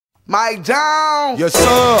Mike Jones. Yes,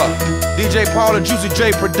 sir. DJ Paul and Juicy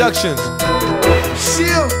J Productions.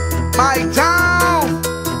 Shield. Mike Jones.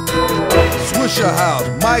 Swisher House.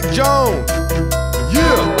 Mike Jones.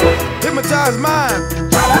 Yeah. Hypnotize Mind.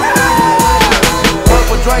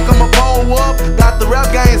 Purple drink, I'ma pull up. Got the rap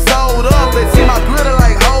game sold up. They see my gritter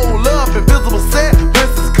like hold up. Invisible set,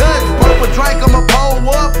 Princess Cut. Purple drink, I'ma pull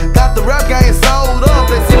up. Got the rap game sold up.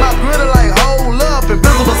 They see my gritter like hold up.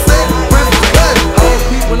 Invisible set, Princess Cut. Hold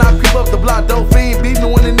peep when I creep up the block. Dope fiend beat me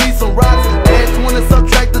when they need some rocks. Add 20,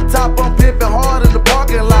 subtract the top. I'm pimping hard in the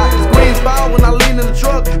parking lot. Screens foul when I lean in the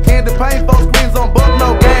truck. Candy paint, 4 screens on buck.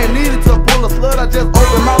 No game needed to pull a slut. I just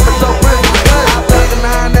open mouth and show Princess Cut. I back a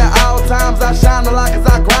 9 at all times. I shine a lot cause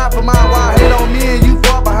I grind for mine. Why hate on me and you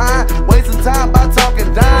far behind? Wasting time by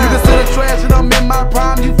talking dime. You consider trash and I'm in my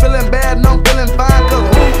prime. You feeling bad and I'm feeling fine. Cause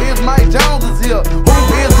who is Mike Jones is here?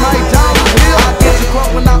 Who is Mike Jones is here? I get you crunk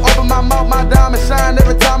when I open my mouth. My diamond shine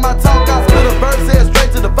every time I talk. I split a verse, head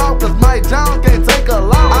straight to the vault. Cause Mike Jones can't take a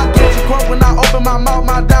loss. I get you crunk when I open my mouth.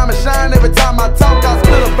 My diamond shine every time I talk. I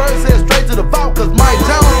split a verse, head straight to the vault. Cause Mike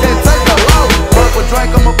Jones can't take a loss. Work with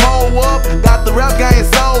drink, I'ma pull up. Got the rap game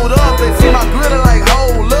sold up. They see my gritter like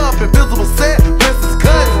hold up. Invisible set, Princess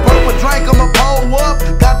Cut. Purple drink, I'ma pull up.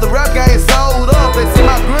 Got the rap game sold up. They see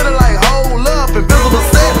my gritter like hold up. Invisible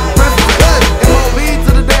set, Princess Cut. MOB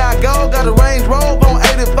to the day I go. Got a Range Rover on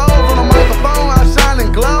 84s. On the microphone, I shine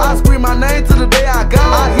and glow. I scream my name to the day I go.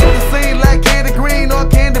 I hit the scene like candy green or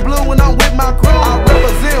candy blue when I'm with my crew. I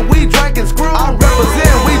represent, we drinking screw. I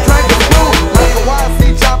represent, we drinking screw. Like a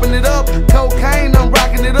YC chopping it up. Cocaine, I'm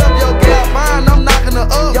rocking it up. Yo, gal fine, I'm knocking her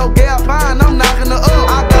up. Yo, gal fine, I'm knocking her up.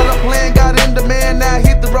 I got a plan, got in demand. Now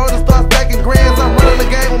hit the road and start stacking grands. I'm running the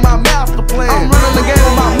game with my master plan. I'm running the game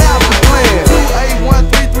with my master plan.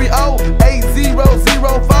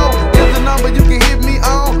 281-330-8004 is the number you can hit me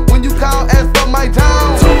on when you call. Ask for Mike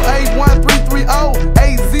Jones.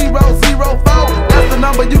 281-330-8004. That's the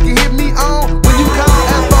number you can hit me on when you call.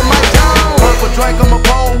 Ask for Mike Jones. Purple drink, I'ma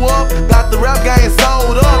pull up. Got the rap game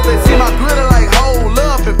sold up. They see my gritter like hold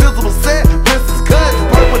up. Invisible set, Princess Cut.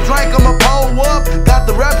 Purple drink, I'ma pull up. Got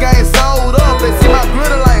the rap game sold up. They see my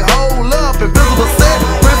gritter like hold up. Invisible set,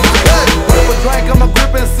 Princess Cut. Purple drink, I'ma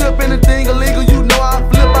grip and sip. Anything illegal, you know I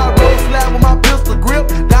flip. I roll slap with my pistol grip.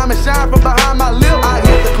 Diamond shine from behind my lip. I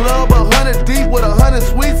hit the club 100 deep with 100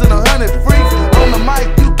 sweet.